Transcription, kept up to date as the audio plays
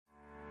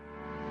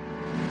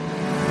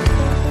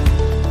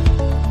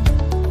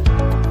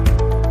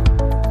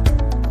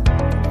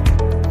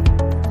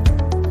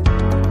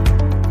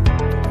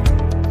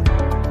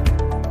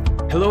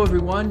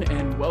everyone,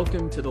 and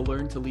welcome to the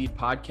Learn to Lead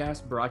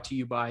podcast brought to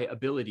you by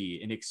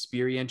Ability, an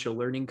experiential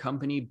learning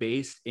company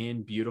based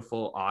in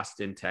beautiful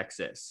Austin,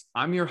 Texas.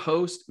 I'm your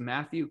host,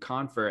 Matthew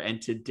Confer,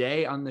 and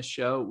today on the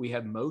show, we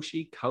have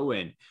Moshe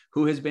Cohen,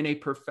 who has been a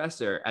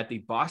professor at the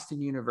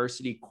Boston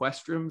University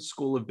Questrom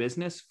School of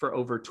Business for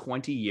over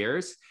 20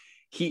 years.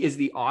 He is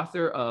the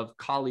author of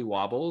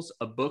Collywobbles,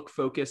 a book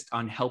focused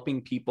on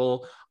helping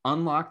people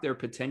unlock their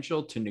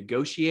potential to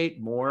negotiate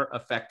more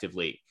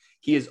effectively.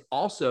 He is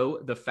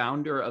also the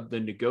founder of the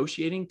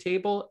Negotiating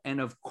Table.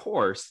 And of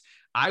course,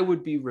 I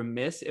would be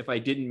remiss if I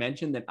didn't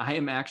mention that I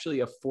am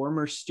actually a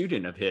former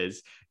student of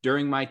his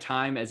during my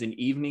time as an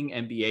evening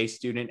MBA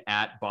student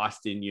at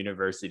Boston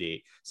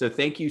University. So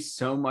thank you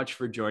so much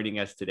for joining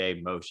us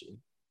today, Moshe.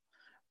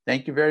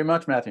 Thank you very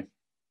much, Matthew.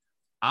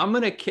 I'm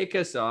going to kick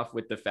us off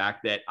with the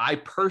fact that I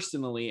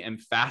personally am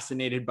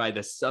fascinated by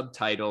the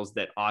subtitles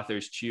that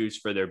authors choose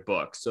for their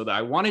books. So that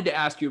I wanted to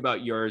ask you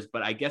about yours,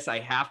 but I guess I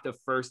have to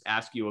first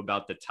ask you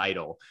about the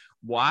title.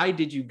 Why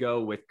did you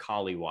go with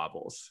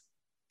Collywobbles?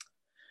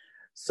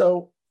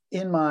 So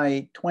in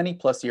my 20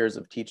 plus years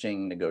of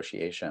teaching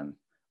negotiation,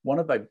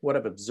 what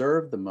I've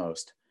observed the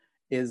most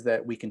is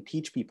that we can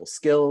teach people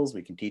skills,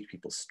 we can teach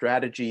people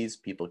strategies,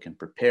 people can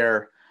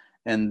prepare,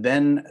 and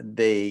then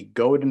they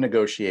go to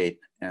negotiate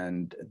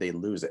and they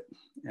lose it.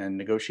 And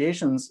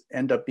negotiations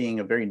end up being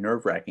a very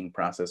nerve-wracking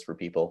process for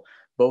people,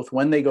 both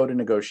when they go to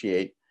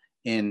negotiate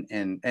and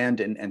in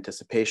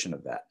anticipation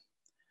of that.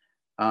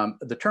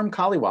 The term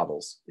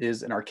collywobbles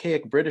is an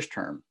archaic British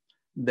term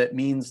that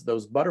means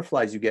those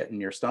butterflies you get in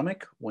your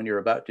stomach when you're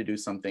about to do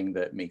something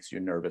that makes you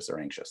nervous or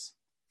anxious.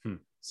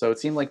 So it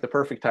seemed like the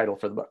perfect title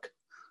for the book.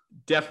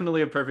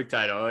 Definitely a perfect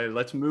title.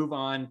 Let's move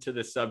on to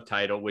the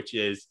subtitle, which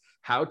is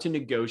How to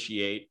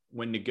Negotiate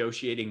When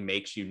Negotiating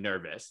Makes You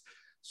Nervous.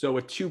 So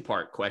a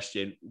two-part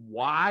question.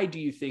 Why do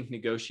you think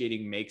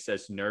negotiating makes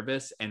us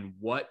nervous, and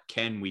what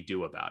can we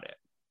do about it?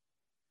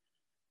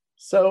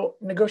 So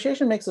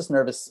negotiation makes us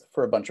nervous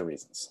for a bunch of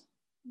reasons.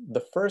 The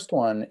first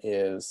one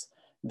is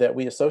that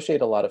we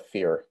associate a lot of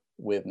fear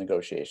with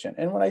negotiation.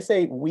 And when I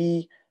say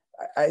we,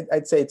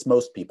 I'd say it's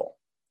most people.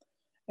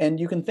 And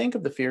you can think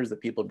of the fears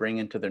that people bring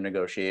into their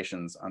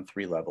negotiations on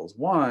three levels.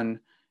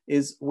 One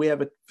is we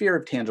have a fear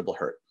of tangible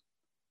hurt.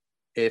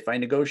 If I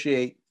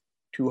negotiate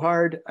too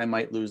hard, I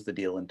might lose the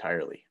deal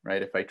entirely,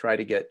 right? If I try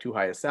to get too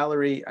high a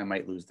salary, I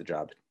might lose the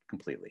job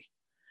completely.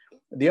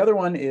 The other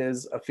one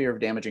is a fear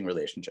of damaging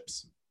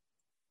relationships.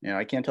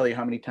 I can't tell you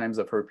how many times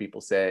I've heard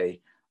people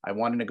say, I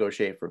want to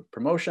negotiate for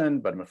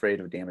promotion, but I'm afraid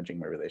of damaging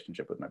my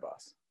relationship with my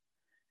boss.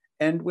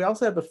 And we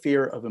also have a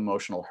fear of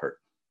emotional hurt.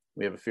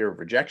 We have a fear of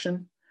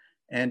rejection,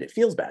 and it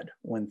feels bad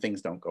when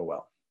things don't go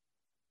well.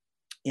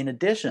 In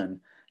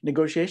addition,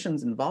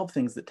 negotiations involve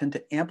things that tend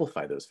to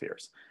amplify those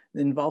fears.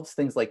 It involves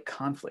things like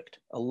conflict.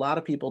 A lot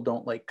of people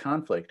don't like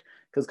conflict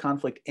because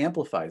conflict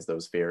amplifies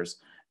those fears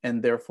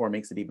and therefore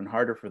makes it even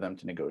harder for them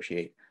to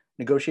negotiate.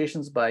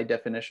 Negotiations by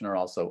definition are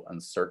also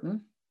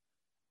uncertain,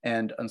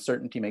 and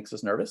uncertainty makes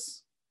us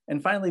nervous.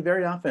 And finally,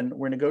 very often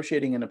we're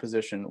negotiating in a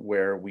position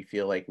where we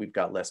feel like we've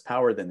got less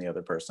power than the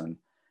other person.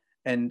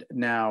 And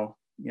now,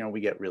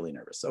 we get really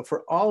nervous. So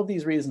for all of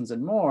these reasons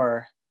and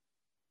more,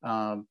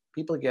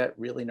 people get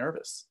really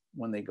nervous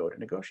when they go to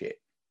negotiate.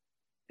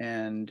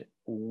 And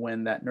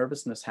when that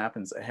nervousness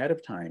happens ahead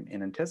of time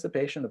in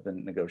anticipation of the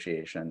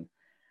negotiation,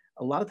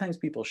 a lot of times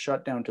people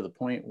shut down to the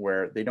point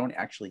where they don't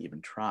actually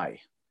even try.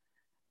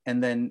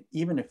 And then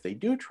even if they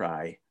do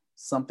try,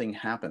 something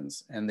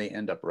happens and they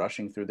end up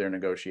rushing through their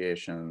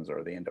negotiations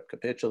or they end up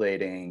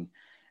capitulating.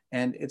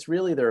 And it's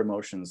really their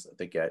emotions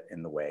that get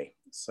in the way.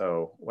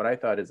 So what I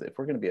thought is if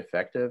we're going to be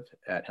effective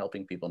at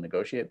helping people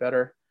negotiate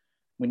better,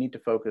 we need to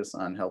focus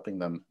on helping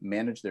them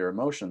manage their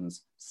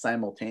emotions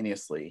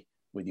simultaneously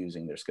with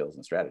using their skills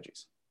and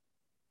strategies.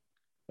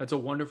 That's a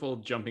wonderful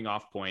jumping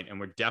off point. And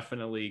we're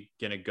definitely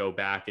going to go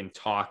back and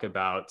talk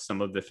about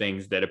some of the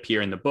things that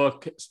appear in the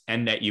book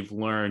and that you've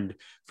learned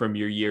from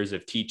your years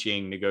of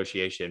teaching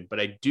negotiation. But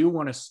I do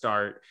want to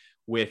start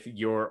with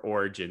your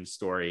origin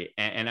story.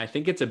 And I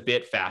think it's a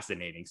bit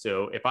fascinating.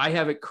 So if I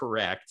have it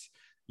correct,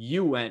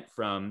 you went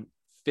from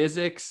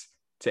physics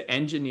to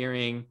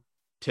engineering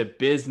to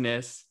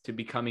business to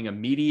becoming a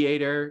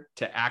mediator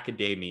to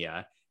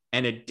academia.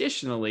 And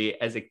additionally,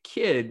 as a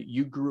kid,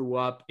 you grew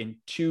up in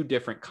two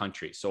different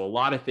countries. So a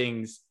lot of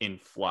things in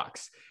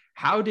flux.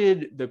 How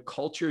did the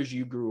cultures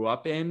you grew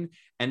up in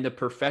and the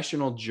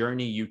professional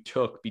journey you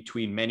took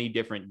between many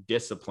different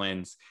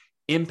disciplines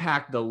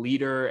impact the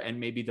leader and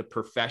maybe the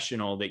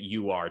professional that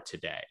you are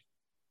today?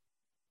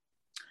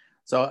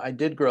 So I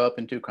did grow up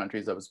in two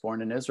countries. I was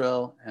born in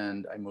Israel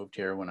and I moved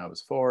here when I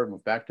was 4,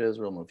 moved back to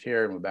Israel, moved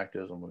here, moved back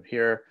to Israel, moved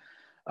here.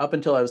 Up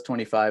until I was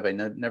 25, I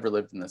never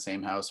lived in the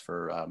same house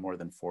for more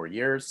than 4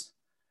 years.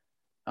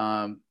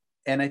 And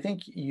I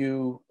think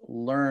you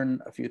learn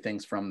a few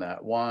things from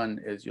that. One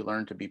is you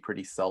learn to be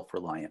pretty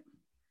self-reliant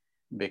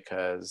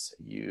because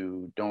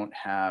you don't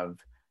have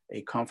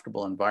a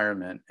comfortable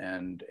environment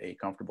and a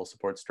comfortable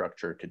support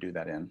structure to do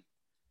that in.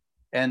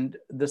 And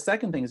the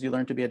second thing is you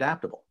learn to be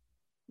adaptable,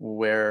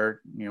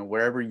 where,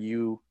 wherever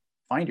you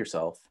find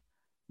yourself,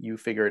 you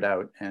figure it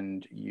out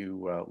and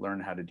you learn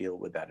how to deal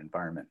with that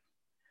environment.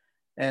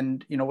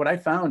 And what I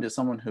found as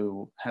someone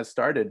who has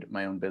started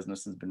my own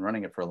business and has been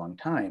running it for a long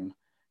time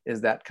is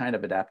that kind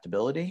of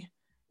adaptability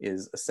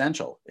is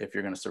essential if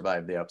you're going to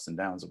survive the ups and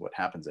downs of what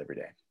happens every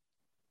day.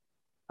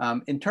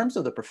 In terms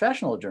of the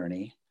professional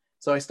journey,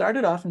 so I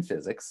started off in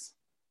physics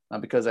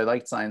because I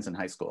liked science in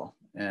high school.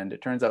 And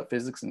it turns out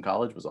physics in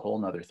college was a whole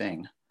nother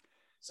thing.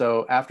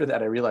 So after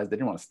that, I realized I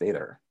didn't want to stay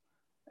there.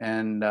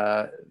 And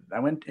I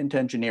went into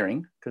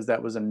engineering because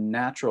that was a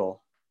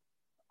natural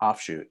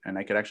offshoot. And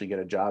I could actually get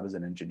a job as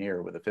an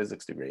engineer with a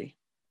physics degree.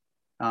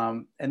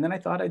 And then I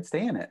thought I'd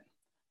stay in it.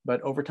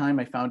 But over time,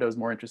 I found I was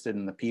more interested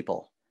in the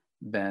people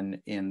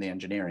than in the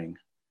engineering.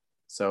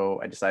 So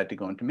I decided to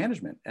go into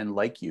management. And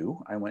like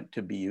you, I went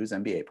to BU's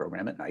MBA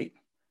program at night.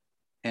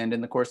 And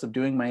in the course of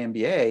doing my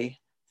MBA,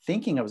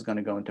 thinking I was going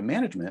to go into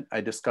management,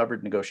 I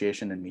discovered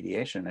negotiation and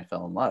mediation. I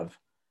fell in love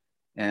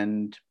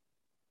and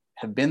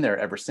have been there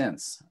ever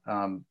since.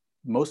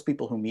 Most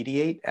people who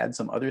mediate add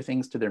some other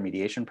things to their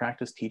mediation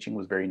practice. Teaching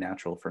was very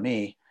natural for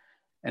me.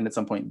 And at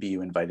some point,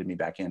 BU invited me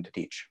back in to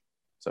teach.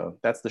 So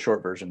that's the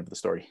short version of the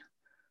story.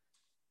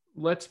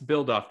 Let's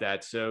build off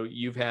that. So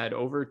you've had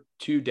over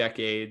 2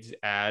 decades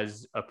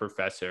as a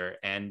professor,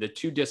 and the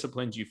 2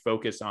 disciplines you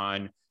focus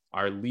on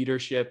are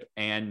leadership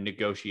and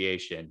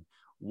negotiation.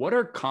 What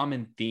are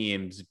common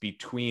themes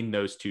between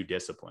those 2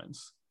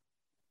 disciplines?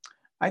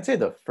 I'd say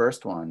the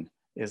first one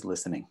is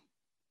listening.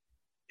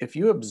 If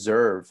you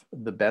observe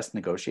the best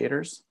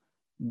negotiators,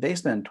 they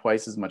spend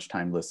twice as much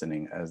time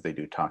listening as they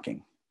do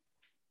talking.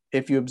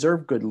 If you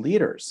observe good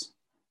leaders,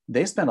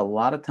 they spend a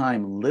lot of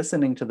time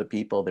listening to the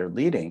people they're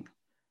leading,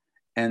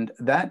 and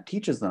that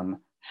teaches them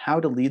how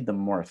to lead them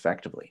more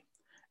effectively.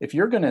 If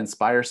you're going to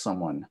inspire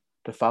someone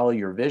to follow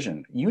your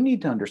vision, you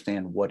need to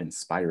understand what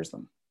inspires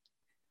them.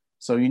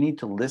 So you need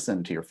to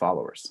listen to your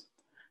followers.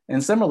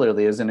 And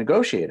similarly, as a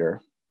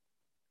negotiator,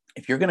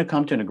 if you're going to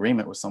come to an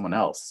agreement with someone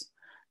else,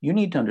 you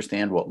need to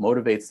understand what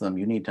motivates them.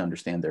 You need to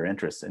understand their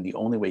interests. And the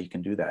only way you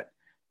can do that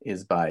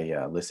is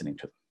by listening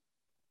to them.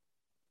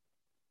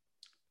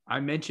 I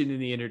mentioned in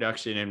the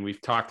introduction, and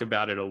we've talked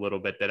about it a little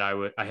bit, that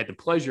I had the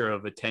pleasure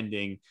of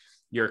attending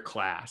your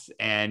class,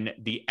 and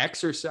the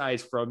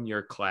exercise from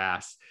your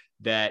class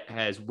that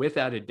has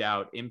without a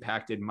doubt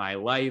impacted my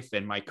life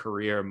and my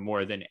career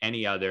more than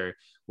any other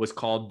was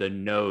called the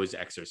NOS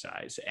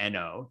exercise,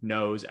 N-O,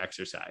 NOS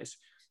exercise.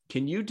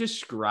 Can you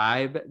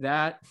describe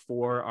that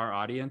for our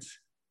audience?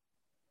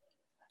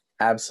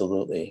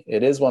 Absolutely.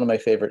 It is one of my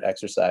favorite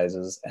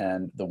exercises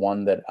and the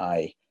one that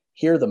I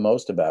hear the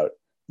most about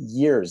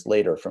years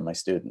later from my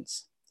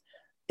students.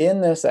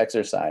 In this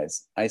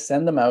exercise, I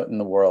send them out in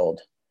the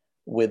world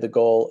with the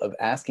goal of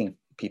asking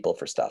people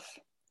for stuff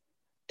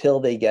till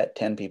they get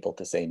 10 people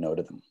to say no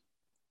to them.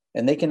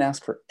 And they can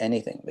ask for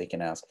anything. They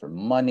can ask for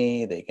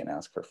money, they can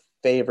ask for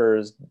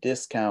favors,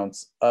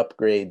 discounts,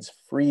 upgrades,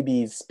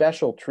 freebies,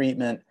 special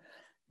treatment,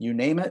 you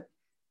name it,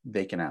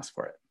 they can ask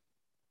for it.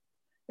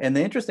 And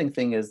the interesting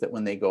thing is that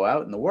when they go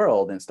out in the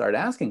world and start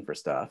asking for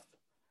stuff,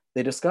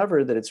 they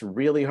discover that it's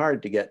really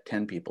hard to get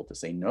 10 people to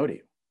say no to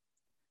you.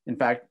 In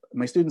fact,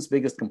 my students'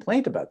 biggest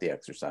complaint about the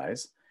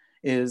exercise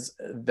is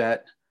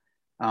that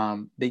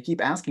they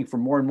keep asking for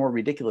more and more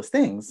ridiculous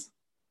things,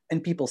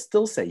 and people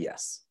still say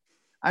yes.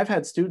 I've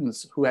had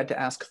students who had to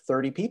ask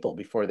 30 people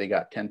before they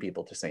got 10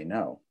 people to say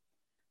no.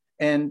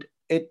 And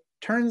it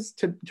turns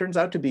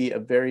out to be a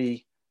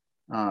very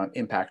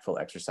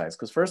impactful exercise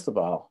because, first of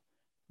all,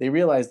 they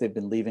realize they've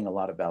been leaving a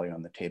lot of value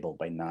on the table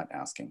by not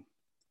asking.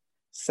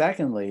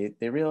 Secondly,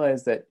 they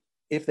realize that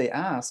if they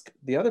ask,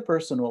 the other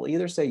person will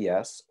either say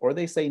yes, or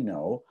they say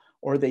no,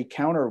 or they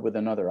counter with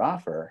another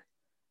offer,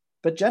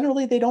 but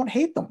generally they don't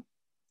hate them.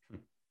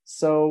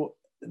 So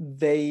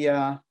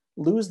they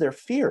lose their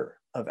fear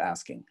of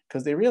asking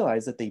because they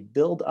realize that they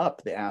build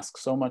up the ask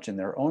so much in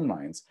their own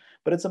minds,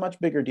 but it's a much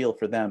bigger deal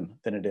for them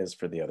than it is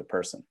for the other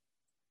person.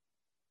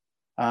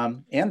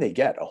 And they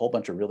get a whole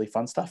bunch of really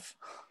fun stuff.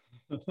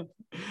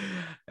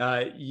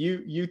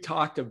 You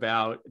talked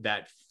about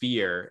that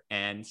fear,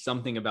 and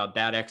something about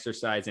that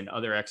exercise and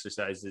other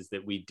exercises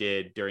that we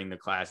did during the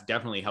class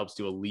definitely helps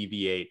to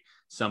alleviate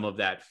some of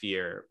that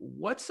fear.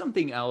 What's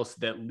something else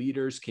that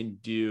leaders can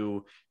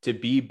do to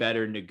be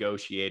better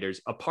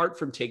negotiators, apart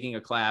from taking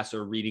a class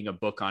or reading a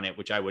book on it,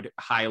 which I would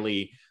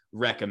highly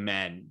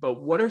recommend?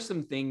 But what are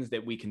some things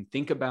that we can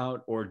think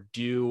about or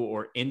do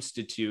or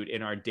institute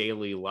in our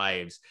daily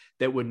lives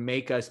that would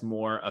make us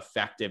more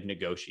effective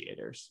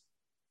negotiators?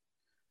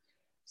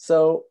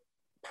 So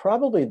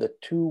probably the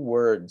 2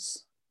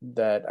 words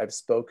that I've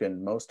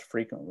spoken most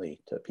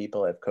frequently to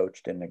people I've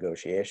coached in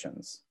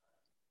negotiations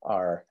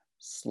are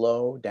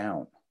slow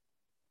down.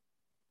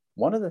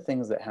 One of the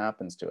things that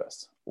happens to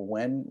us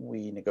when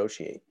we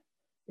negotiate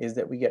is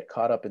that we get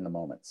caught up in the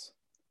moments.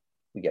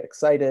 We get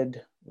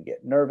excited, we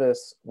get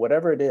nervous,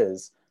 whatever it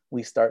is,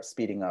 we start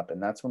speeding up,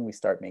 and that's when we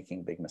start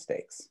making big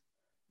mistakes.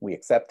 We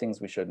accept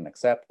things we shouldn't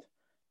accept.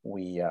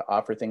 We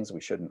offer things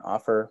we shouldn't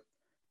offer.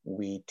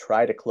 We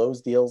try to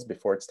close deals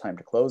before it's time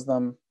to close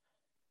them.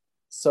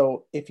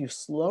 So if you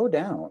slow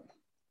down,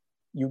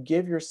 you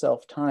give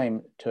yourself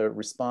time to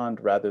respond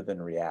rather than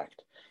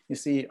react. You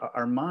see,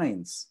 our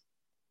minds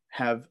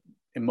have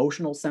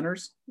emotional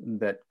centers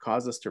that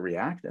cause us to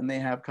react, and they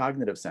have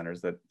cognitive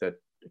centers that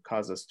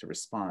cause us to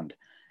respond.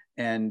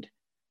 And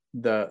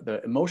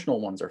the emotional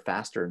ones are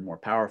faster and more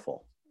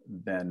powerful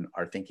than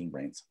our thinking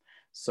brains.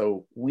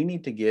 So we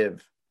need to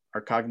give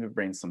our cognitive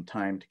brains some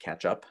time to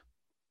catch up.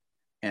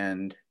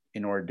 And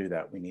in order to do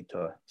that, we need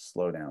to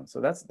slow down. So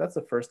that's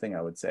the first thing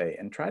I would say,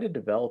 and try to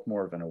develop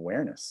more of an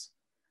awareness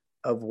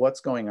of what's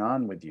going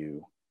on with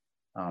you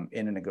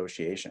in a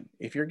negotiation.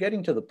 If you're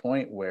getting to the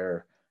point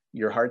where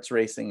your heart's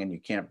racing and you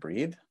can't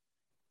breathe,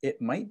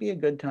 it might be a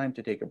good time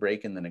to take a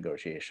break in the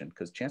negotiation,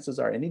 because chances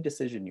are any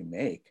decision you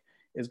make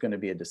is going to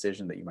be a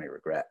decision that you might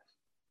regret.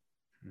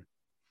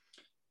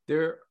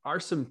 There are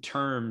some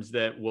terms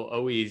that will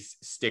always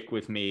stick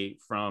with me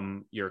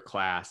from your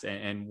class,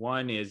 and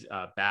one is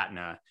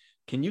BATNA.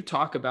 Can you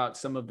talk about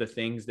some of the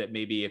things that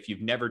maybe if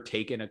you've never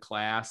taken a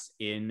class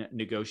in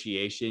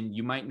negotiation,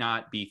 you might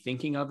not be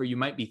thinking of, or you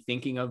might be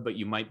thinking of, but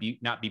you might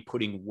not be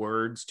putting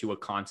words to a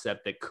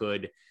concept that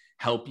could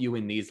help you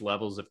in these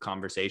levels of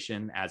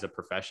conversation as a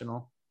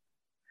professional?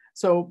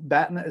 So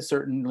BATNA is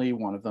certainly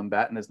one of them.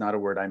 BATNA is not a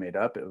word I made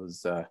up. It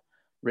was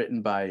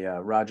written by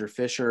Roger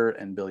Fisher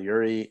and Bill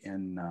Urey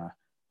in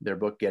their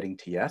book, Getting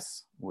to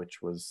Yes,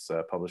 which was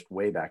published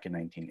way back in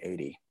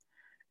 1980.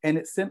 And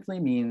it simply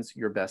means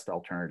your best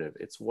alternative.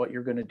 It's what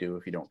you're going to do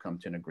if you don't come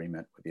to an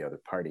agreement with the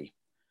other party.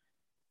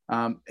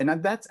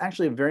 And that's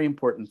actually a very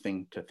important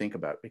thing to think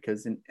about,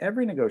 because in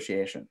every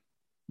negotiation,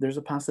 there's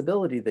a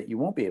possibility that you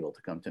won't be able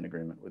to come to an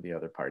agreement with the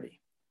other party.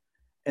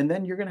 And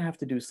then you're going to have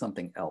to do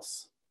something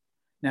else.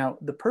 Now,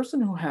 the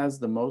person who has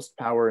the most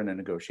power in a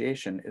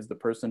negotiation is the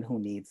person who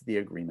needs the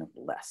agreement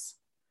less.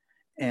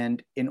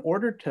 And in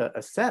order to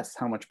assess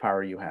how much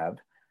power you have,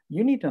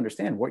 you need to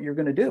understand what you're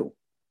going to do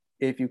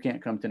if you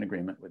can't come to an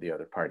agreement with the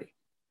other party.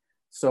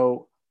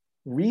 So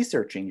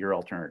researching your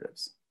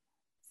alternatives,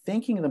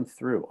 thinking them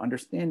through,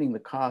 understanding the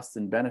costs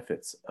and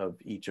benefits of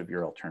each of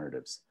your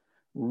alternatives,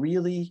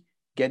 really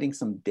getting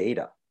some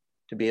data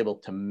to be able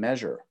to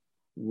measure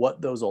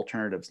what those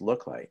alternatives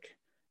look like,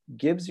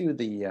 gives you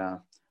the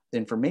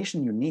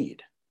information you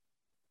need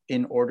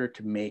in order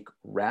to make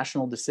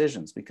rational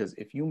decisions. Because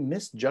if you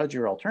misjudge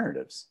your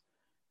alternatives,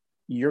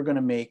 you're going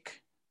to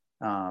make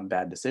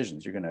bad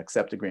decisions. You're going to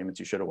accept agreements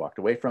you should have walked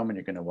away from, and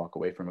you're going to walk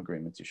away from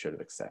agreements you should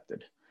have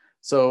accepted.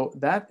 So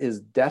that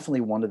is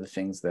definitely one of the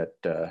things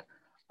that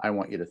I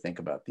want you to think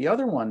about. The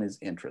other one is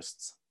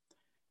interests.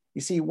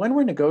 You see, when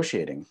we're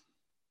negotiating,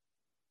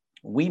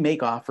 we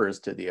make offers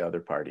to the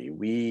other party.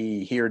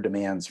 We hear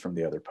demands from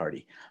the other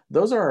party.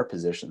 Those are our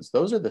positions.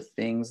 Those are the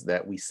things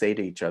that we say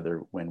to each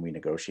other when we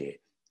negotiate.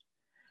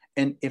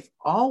 And if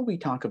all we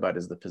talk about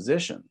is the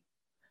position,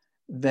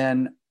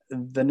 then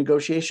the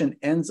negotiation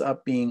ends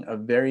up being a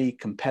very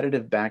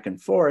competitive back and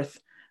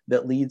forth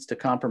that leads to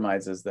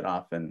compromises that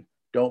often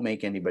don't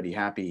make anybody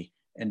happy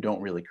and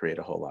don't really create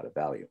a whole lot of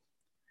value.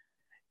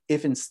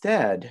 If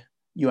instead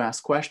you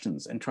ask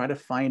questions and try to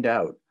find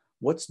out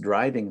what's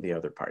driving the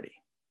other party,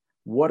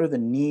 what are the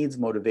needs,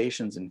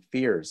 motivations, and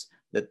fears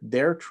that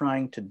they're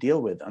trying to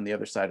deal with on the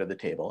other side of the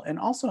table, and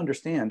also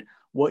understand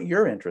what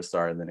your interests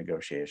are in the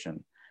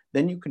negotiation,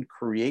 then you can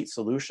create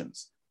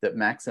solutions that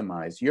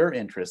maximize your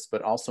interests,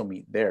 but also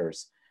meet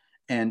theirs,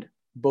 and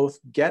both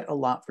get a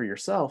lot for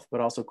yourself, but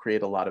also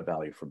create a lot of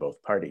value for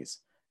both parties.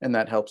 And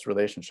that helps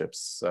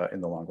relationships in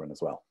the long run as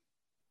well.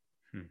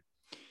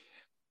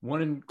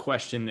 One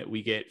question that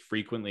we get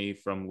frequently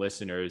from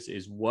listeners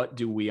is, what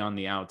do we on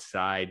the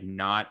outside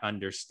not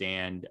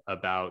understand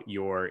about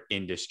your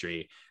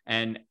industry?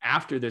 And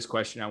after this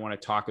question, I want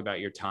to talk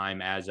about your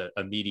time as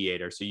a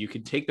mediator. So you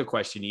can take the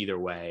question either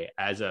way,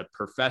 as a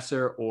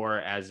professor or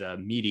as a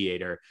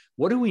mediator.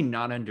 What do we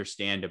not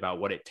understand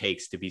about what it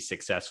takes to be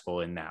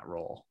successful in that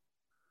role?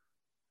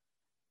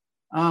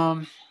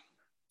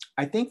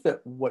 I think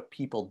that what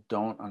people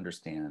don't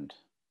understand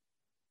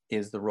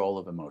is the role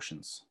of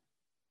emotions.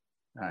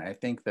 I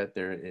think that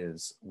there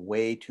is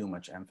way too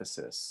much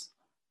emphasis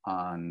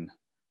on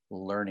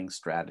learning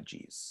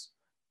strategies,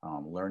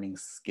 learning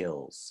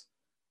skills,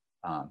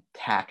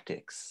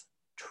 tactics,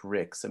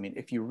 tricks. I mean,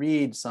 if you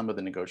read some of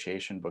the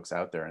negotiation books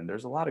out there, and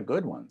there's a lot of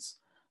good ones,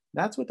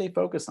 that's what they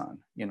focus on.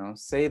 You know,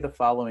 say the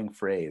following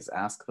phrase,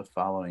 ask the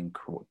following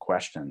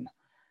question.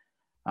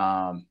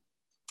 And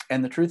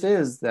the truth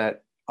is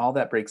that all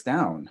that breaks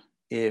down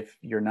if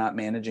you're not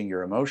managing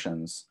your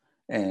emotions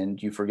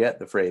and you forget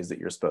the phrase that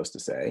you're supposed to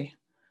say,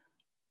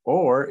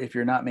 or if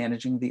you're not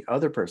managing the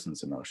other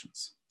person's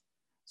emotions.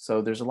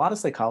 So there's a lot of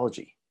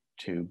psychology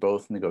to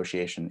both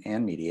negotiation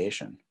and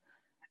mediation.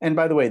 And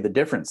by the way, the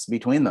difference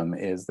between them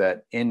is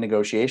that in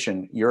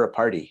negotiation, you're a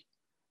party.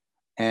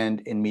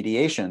 And in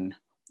mediation,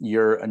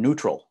 you're a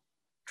neutral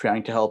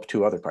trying to help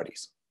two other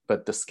parties.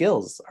 But the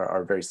skills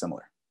are very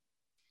similar.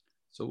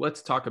 So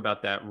let's talk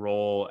about that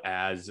role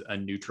as a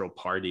neutral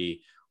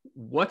party.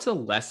 What's a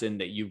lesson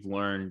that you've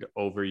learned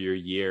over your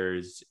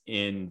years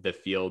in the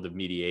field of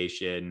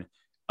mediation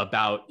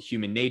about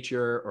human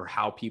nature or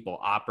how people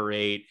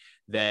operate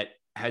that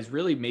has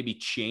really maybe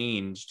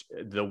changed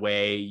the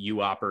way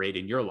you operate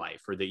in your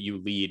life or that you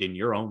lead in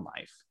your own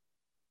life?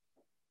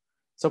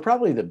 So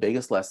probably the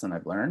biggest lesson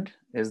I've learned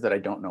is that I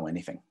don't know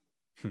anything.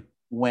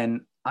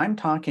 When I'm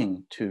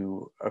talking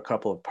to a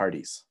couple of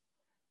parties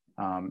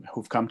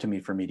who've come to me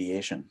for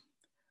mediation,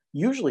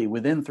 usually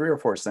within 3 or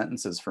 4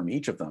 sentences from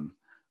each of them,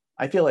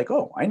 I feel like,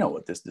 oh, I know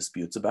what this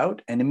dispute's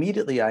about. And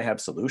immediately I have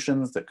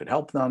solutions that could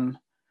help them.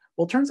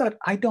 Well, it turns out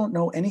I don't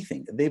know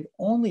anything. They've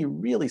only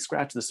really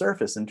scratched the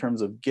surface in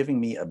terms of giving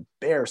me a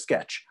bare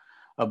sketch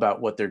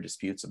about what their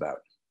dispute's about.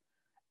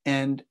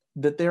 And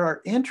that there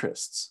are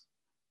interests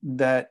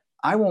that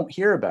I won't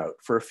hear about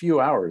for a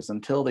few hours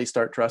until they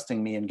start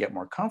trusting me and get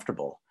more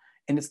comfortable.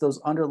 And it's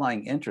those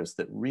underlying interests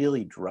that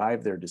really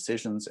drive their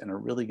decisions and are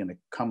really going to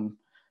come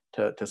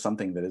to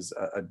something that is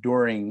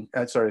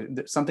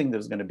something that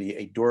is going to be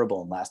a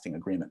durable and lasting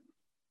agreement.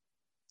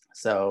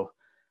 So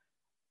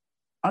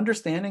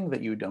understanding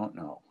that you don't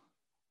know,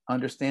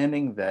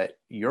 understanding that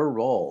your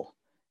role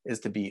is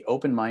to be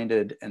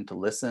open-minded and to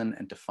listen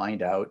and to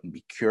find out and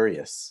be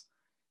curious.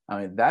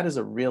 I mean, that is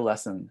a real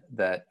lesson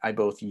that I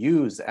both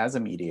use as a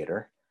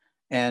mediator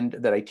and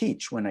that I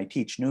teach when I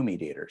teach new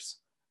mediators,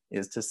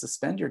 is to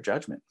suspend your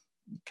judgment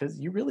because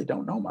you really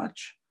don't know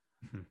much.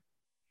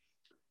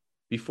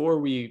 Before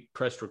we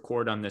pressed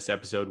record on this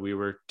episode, we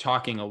were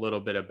talking a little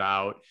bit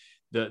about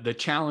the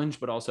challenge,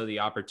 but also the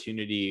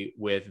opportunity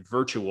with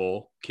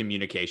virtual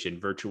communication,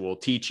 virtual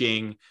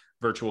teaching,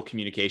 virtual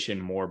communication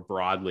more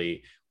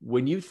broadly.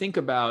 When you think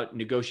about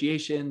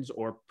negotiations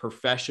or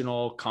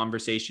professional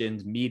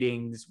conversations,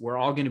 meetings, we're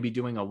all going to be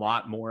doing a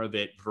lot more of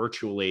it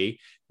virtually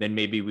than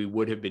maybe we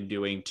would have been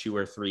doing 2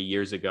 or 3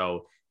 years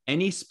ago.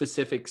 Any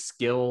specific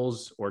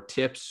skills or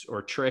tips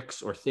or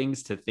tricks or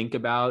things to think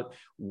about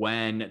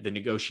when the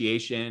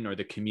negotiation or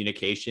the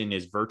communication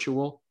is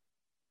virtual?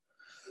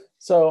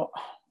 So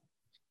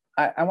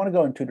I want to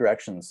go in 2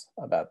 directions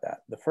about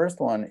that. The first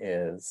one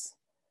is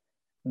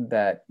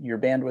that your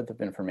bandwidth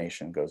of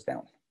information goes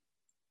down.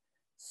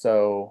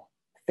 So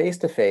face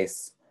to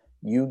face,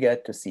 you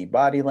get to see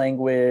body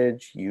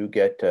language, you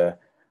get to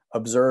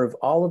observe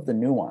all of the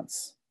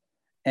nuance.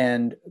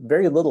 And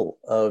very little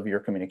of your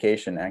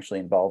communication actually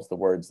involves the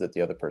words that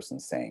the other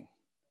person's saying.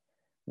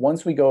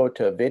 Once we go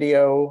to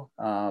video,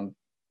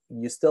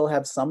 you still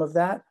have some of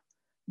that,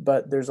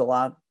 but there's a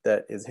lot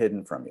that is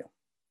hidden from you.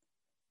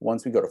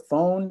 Once we go to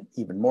phone,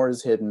 even more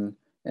is hidden.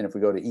 And if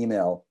we go to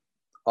email,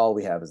 all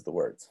we have is the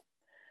words.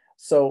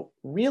 So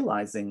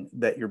realizing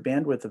that your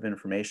bandwidth of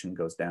information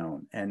goes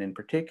down, and in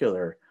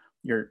particular,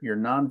 your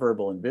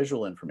nonverbal and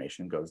visual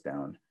information goes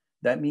down,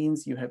 that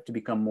means you have to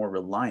become more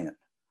reliant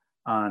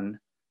on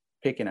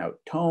picking out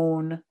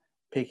tone,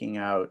 picking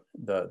out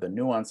the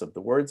nuance of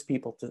the words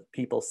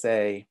people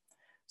say.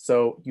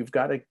 So you've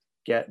got to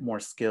get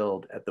more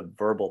skilled at the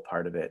verbal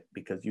part of it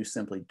because you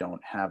simply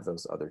don't have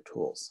those other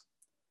tools.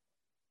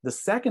 The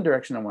second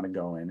direction I want to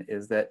go in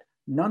is that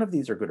none of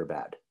these are good or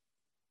bad.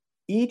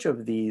 Each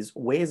of these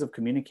ways of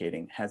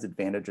communicating has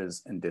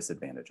advantages and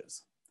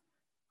disadvantages,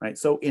 right?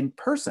 So in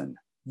person,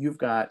 you've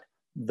got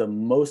the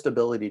most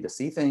ability to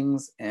see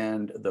things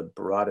and the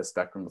broadest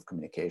spectrum of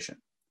communication.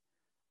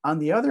 On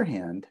the other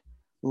hand,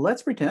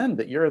 let's pretend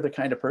that you're the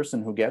kind of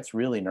person who gets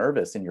really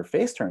nervous and your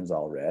face turns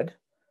all red.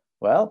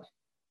 Well,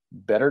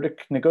 better to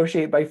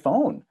negotiate by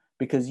phone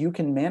because you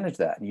can manage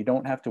that and you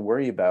don't have to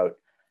worry about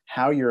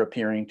how you're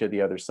appearing to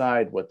the other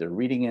side, what they're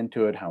reading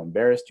into it, how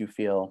embarrassed you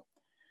feel.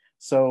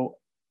 So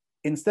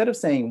instead of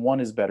saying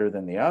one is better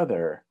than the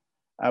other,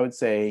 I would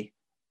say,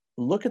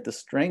 look at the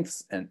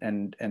strengths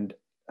and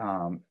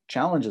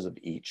challenges of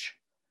each,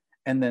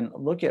 and then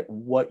look at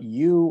what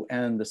you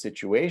and the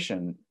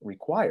situation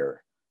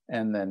require,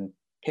 and then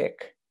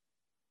pick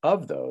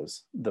of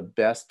those the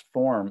best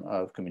form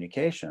of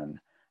communication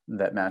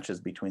that matches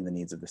between the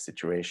needs of the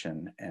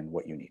situation and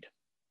what you need.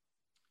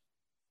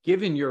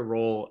 Given your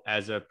role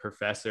as a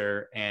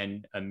professor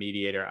and a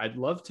mediator, I'd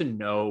love to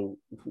know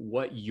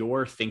what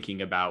you're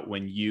thinking about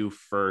when you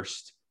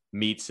first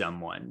meet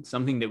someone.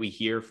 Something that we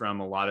hear from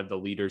a lot of the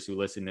leaders who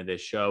listen to this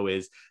show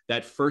is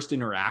that first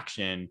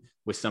interaction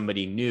with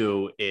somebody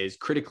new is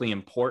critically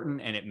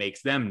important, and it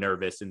makes them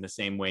nervous in the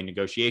same way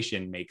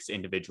negotiation makes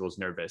individuals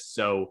nervous.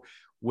 So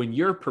when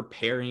you're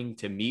preparing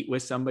to meet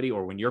with somebody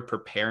or when you're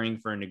preparing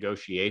for a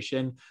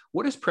negotiation,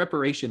 what does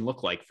preparation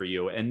look like for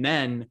you? And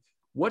then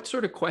what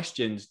sort of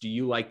questions do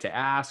you like to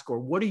ask, or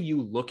what are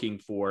you looking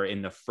for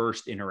in the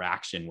first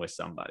interaction with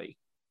somebody?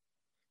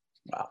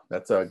 Wow,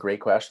 that's a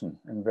great question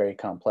and very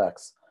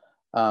complex.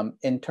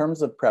 In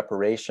terms of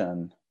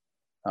preparation,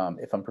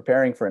 if I'm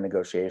preparing for a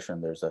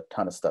negotiation, there's a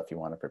ton of stuff you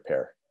want to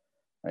prepare.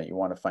 Right? You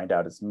want to find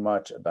out as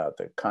much about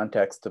the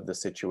context of the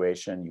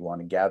situation. You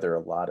want to gather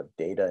a lot of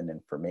data and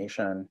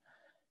information.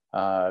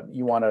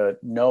 You want to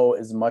know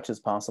as much as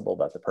possible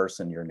about the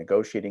person you're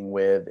negotiating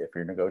with. If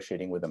you're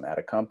negotiating with them at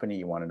a company,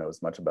 you want to know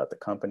as much about the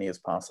company as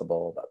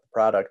possible, about the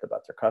product,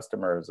 about their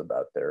customers,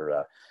 about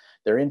their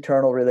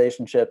internal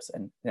relationships.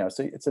 And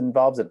so it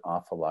involves an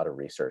awful lot of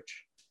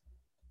research.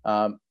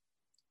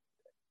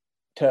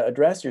 to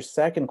address your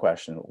second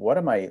question, what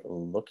am I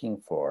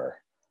looking for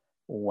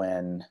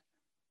when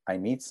I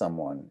meet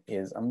someone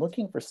is I'm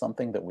looking for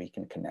something that we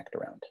can connect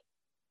around.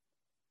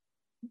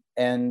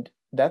 And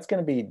that's going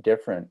to be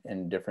different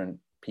in different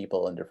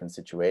people in different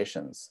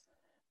situations.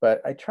 But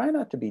I try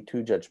not to be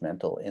too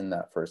judgmental in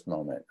that first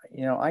moment.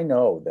 I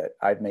know that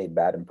I've made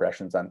bad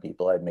impressions on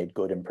people. I've made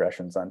good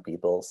impressions on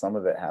people. Some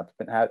of it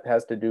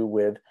has to do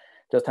with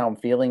just how I'm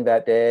feeling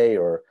that day,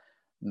 or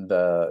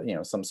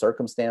some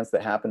circumstance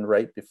that happened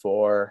right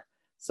before.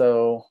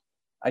 So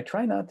I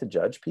try not to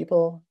judge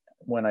people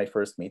when I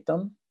first meet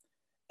them,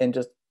 and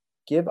just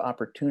give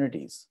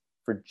opportunities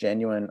for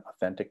genuine,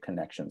 authentic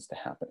connections to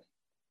happen.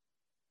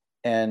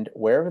 And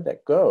wherever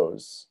that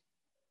goes,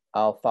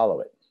 I'll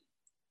follow it.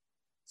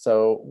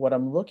 So what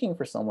I'm looking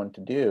for someone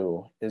to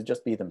do is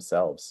just be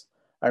themselves.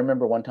 I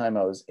remember one time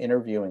I was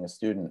interviewing a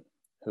student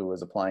who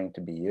was applying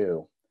to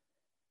BU,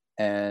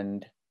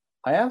 and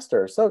I asked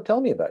her, so tell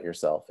me about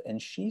yourself.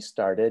 And she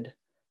started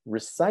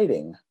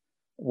reciting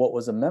what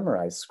was a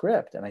memorized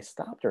script. And I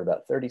stopped her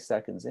about 30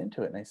 seconds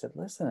into it. And I said,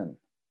 listen,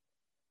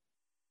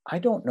 I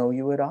don't know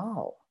you at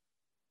all.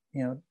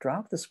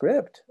 Drop the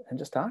script and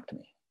just talk to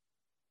me.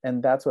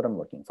 And that's what I'm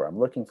looking for. I'm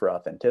looking for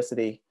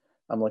authenticity.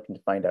 I'm looking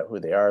to find out who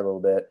they are a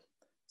little bit,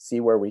 see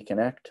where we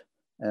connect,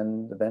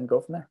 and then go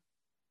from there.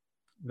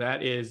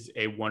 That is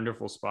a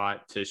wonderful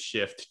spot to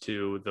shift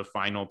to the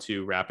final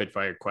two rapid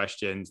fire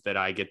questions that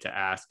I get to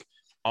ask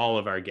all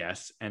of our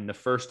guests. And the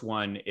first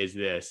one is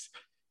this: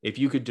 if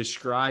you could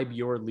describe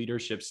your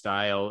leadership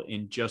style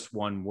in just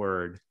one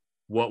word,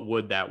 what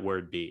would that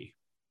word be?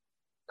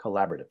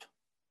 Collaborative.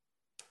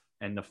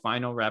 And the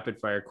final rapid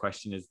fire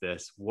question is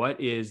this: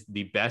 what is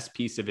the best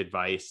piece of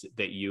advice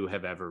that you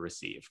have ever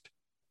received?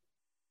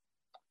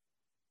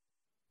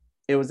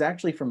 It was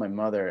actually from my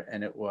mother,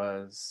 and it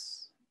was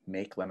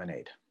make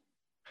lemonade.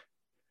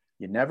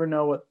 You never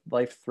know what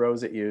life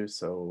throws at you.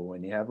 So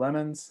when you have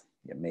lemons,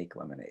 you make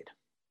lemonade.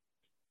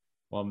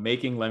 Well,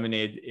 making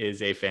lemonade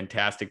is a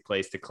fantastic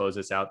place to close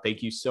us out.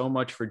 Thank you so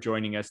much for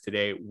joining us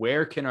today.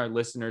 Where can our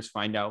listeners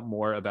find out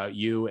more about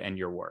you and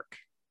your work?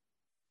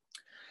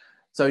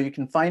 So you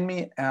can find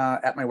me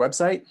at my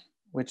website,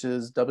 which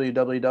is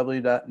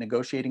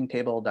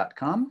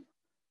www.negotiatingtable.com.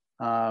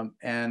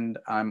 And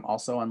I'm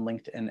also on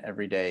LinkedIn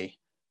every day.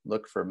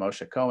 Look for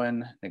Moshe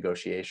Cohen,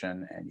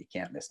 negotiation, and you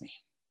can't miss me.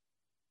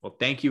 Well,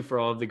 thank you for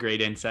all of the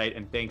great insight,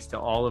 and thanks to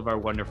all of our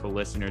wonderful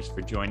listeners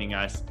for joining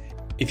us.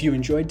 If you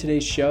enjoyed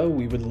today's show,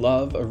 we would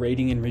love a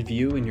rating and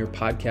review in your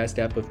podcast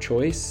app of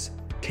choice.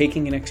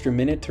 Taking an extra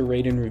minute to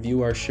rate and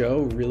review our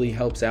show really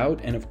helps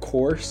out. And of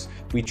course,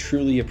 we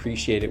truly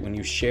appreciate it when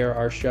you share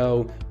our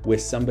show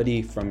with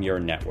somebody from your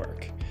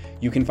network.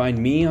 You can find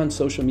me on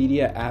social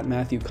media at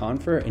Matthew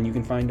Confer, and you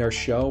can find our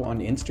show on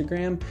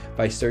Instagram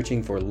by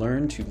searching for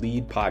Learn to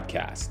Lead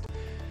Podcast.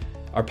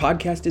 Our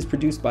podcast is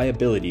produced by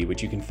Ability,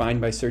 which you can find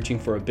by searching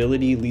for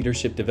Ability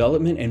Leadership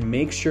Development, and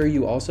make sure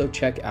you also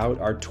check out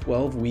our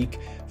 12-week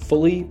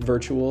fully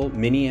virtual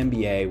mini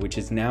MBA, which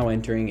is now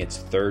entering its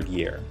third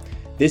year.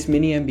 This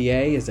mini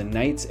MBA is a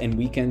nights and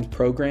weekends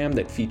program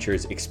that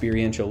features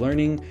experiential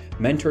learning,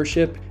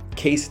 mentorship,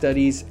 case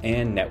studies,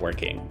 and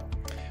networking.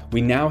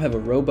 We now have a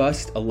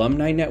robust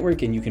alumni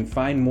network, and you can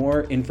find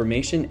more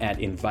information at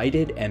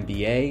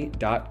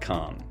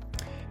invitedmba.com.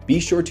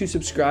 Be sure to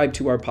subscribe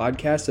to our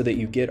podcast so that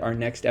you get our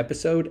next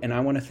episode, and I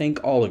want to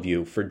thank all of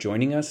you for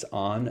joining us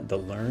on the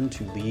Learn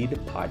to Lead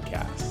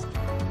podcast.